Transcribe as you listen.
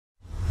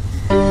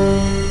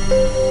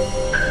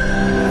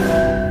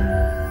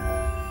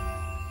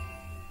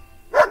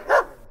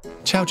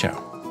Chow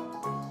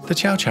Chow. The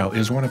Chow Chow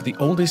is one of the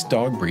oldest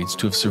dog breeds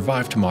to have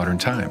survived to modern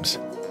times.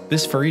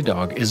 This furry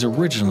dog is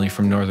originally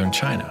from northern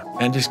China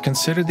and is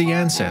considered the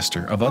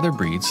ancestor of other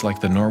breeds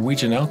like the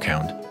Norwegian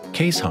Elkhound,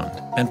 Case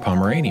Hound, and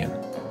Pomeranian.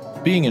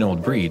 Being an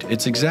old breed,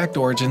 its exact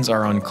origins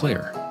are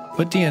unclear,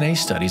 but DNA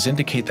studies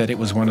indicate that it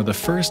was one of the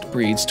first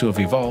breeds to have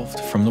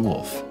evolved from the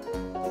wolf.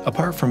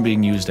 Apart from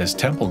being used as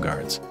temple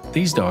guards,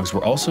 these dogs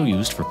were also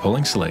used for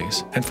pulling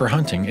sleighs and for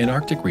hunting in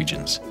Arctic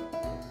regions.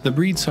 The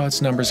breed saw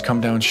its numbers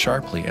come down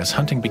sharply as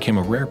hunting became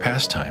a rare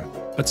pastime,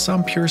 but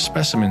some pure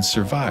specimens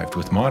survived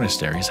with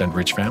monasteries and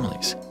rich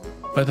families.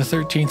 By the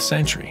 13th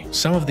century,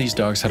 some of these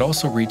dogs had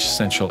also reached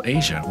Central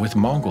Asia with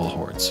Mongol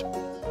hordes.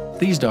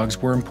 These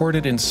dogs were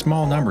imported in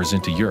small numbers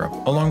into Europe,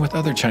 along with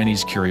other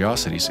Chinese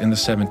curiosities in the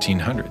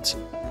 1700s,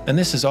 and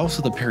this is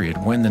also the period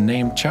when the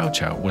name Chow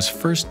Chow was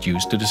first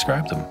used to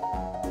describe them.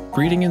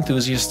 Breeding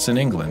enthusiasts in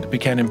England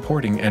began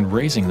importing and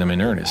raising them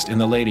in earnest in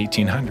the late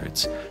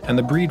 1800s, and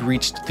the breed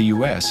reached the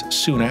US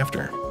soon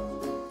after.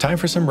 Time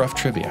for some rough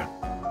trivia.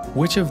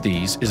 Which of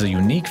these is a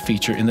unique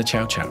feature in the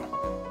Chow Chow?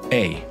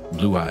 A.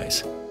 Blue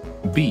eyes.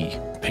 B.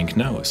 Pink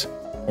nose.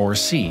 Or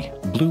C.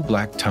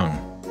 Blue-black tongue.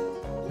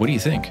 What do you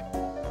think?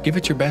 Give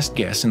it your best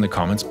guess in the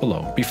comments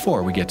below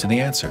before we get to the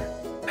answer.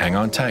 Hang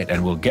on tight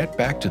and we'll get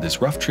back to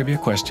this rough trivia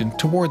question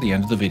toward the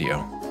end of the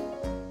video.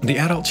 The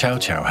adult Chow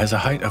Chow has a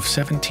height of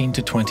 17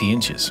 to 20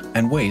 inches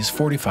and weighs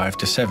 45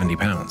 to 70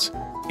 pounds.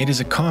 It is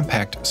a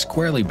compact,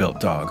 squarely built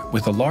dog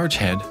with a large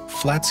head,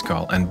 flat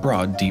skull, and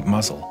broad, deep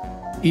muzzle.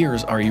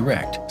 Ears are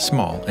erect,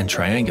 small, and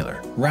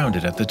triangular,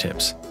 rounded at the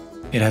tips.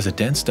 It has a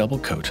dense double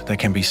coat that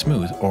can be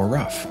smooth or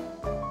rough.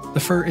 The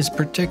fur is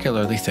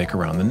particularly thick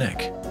around the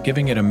neck,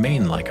 giving it a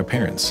mane-like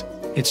appearance.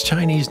 Its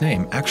Chinese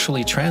name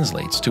actually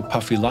translates to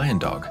puffy lion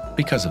dog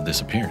because of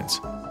this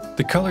appearance.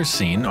 The colors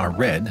seen are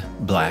red,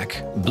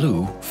 black,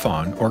 blue,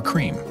 fawn, or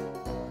cream.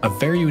 A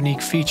very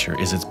unique feature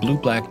is its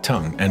blue-black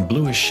tongue and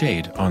bluish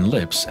shade on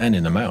lips and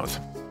in the mouth.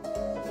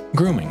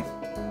 Grooming.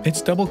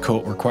 Its double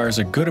coat requires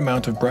a good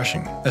amount of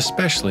brushing,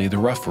 especially the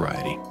rough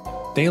variety.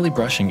 Daily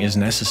brushing is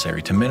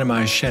necessary to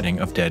minimize shedding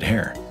of dead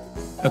hair.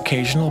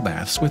 Occasional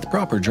baths with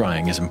proper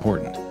drying is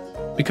important.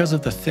 Because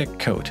of the thick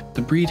coat,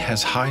 the breed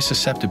has high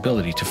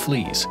susceptibility to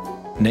fleas.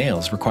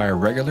 Nails require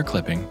regular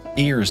clipping,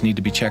 ears need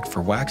to be checked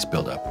for wax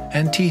buildup,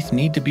 and teeth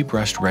need to be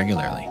brushed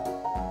regularly.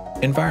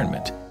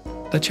 Environment.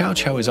 The Chow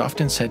Chow is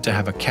often said to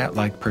have a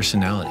cat-like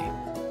personality.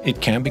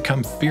 It can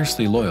become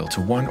fiercely loyal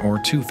to one or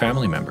two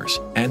family members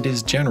and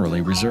is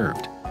generally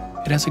reserved.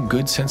 It has a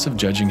good sense of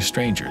judging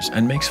strangers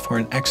and makes for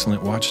an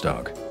excellent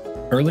watchdog.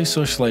 Early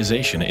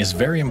socialization is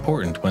very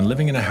important when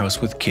living in a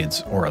house with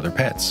kids or other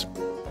pets.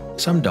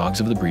 Some dogs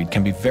of the breed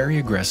can be very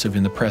aggressive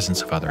in the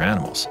presence of other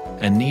animals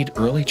and need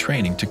early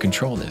training to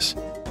control this,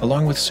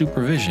 along with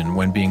supervision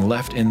when being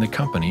left in the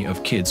company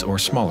of kids or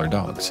smaller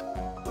dogs.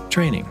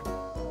 Training.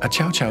 A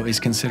Chow Chow is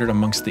considered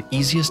amongst the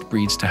easiest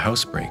breeds to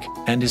housebreak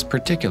and is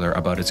particular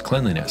about its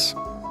cleanliness.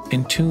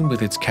 In tune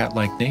with its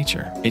cat-like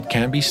nature, it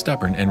can be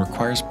stubborn and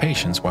requires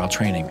patience while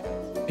training.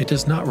 It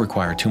does not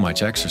require too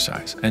much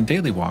exercise, and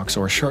daily walks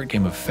or a short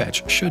game of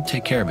fetch should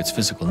take care of its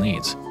physical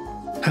needs.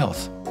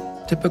 Health.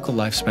 Typical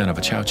lifespan of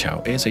a Chow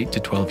Chow is 8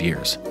 to 12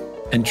 years.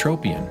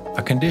 Entropion,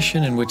 a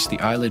condition in which the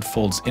eyelid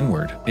folds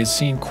inward, is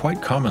seen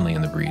quite commonly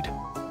in the breed.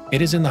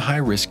 It is in the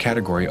high-risk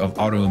category of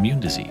autoimmune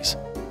disease.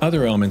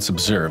 Other ailments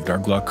observed are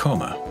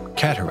glaucoma,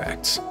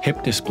 cataracts, hip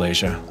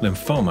dysplasia,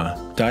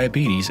 lymphoma,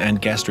 diabetes,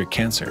 and gastric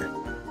cancer.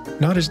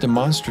 Not as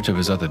demonstrative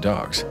as other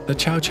dogs, the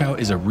Chow Chow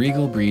is a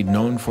regal breed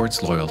known for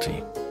its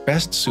loyalty.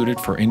 Best suited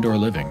for indoor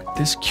living,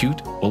 this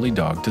cute, bully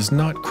dog does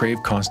not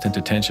crave constant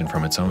attention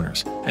from its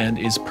owners and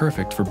is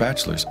perfect for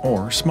bachelors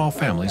or small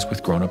families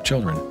with grown-up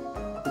children.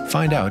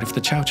 Find out if the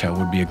Chow Chow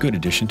would be a good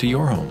addition to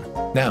your home.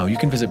 Now you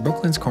can visit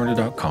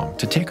brooklynscorner.com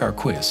to take our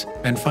quiz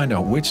and find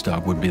out which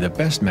dog would be the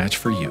best match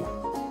for you.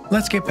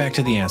 Let's get back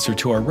to the answer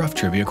to our rough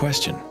trivia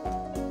question.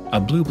 A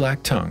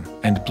blue-black tongue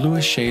and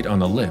bluish shade on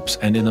the lips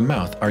and in the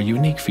mouth are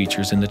unique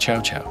features in the Chow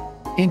Chow.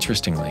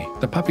 Interestingly,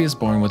 the puppy is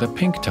born with a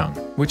pink tongue,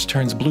 which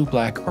turns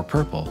blue-black or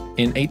purple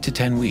in 8 to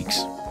 10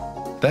 weeks.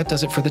 That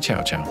does it for the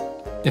Chow Chow.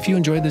 If you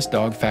enjoyed this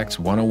Dog Facts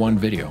 101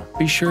 video,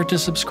 be sure to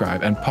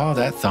subscribe and paw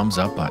that thumbs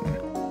up button.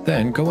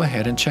 Then go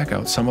ahead and check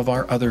out some of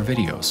our other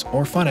videos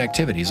or fun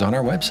activities on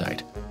our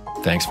website.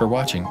 Thanks for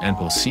watching, and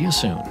we'll see you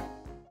soon.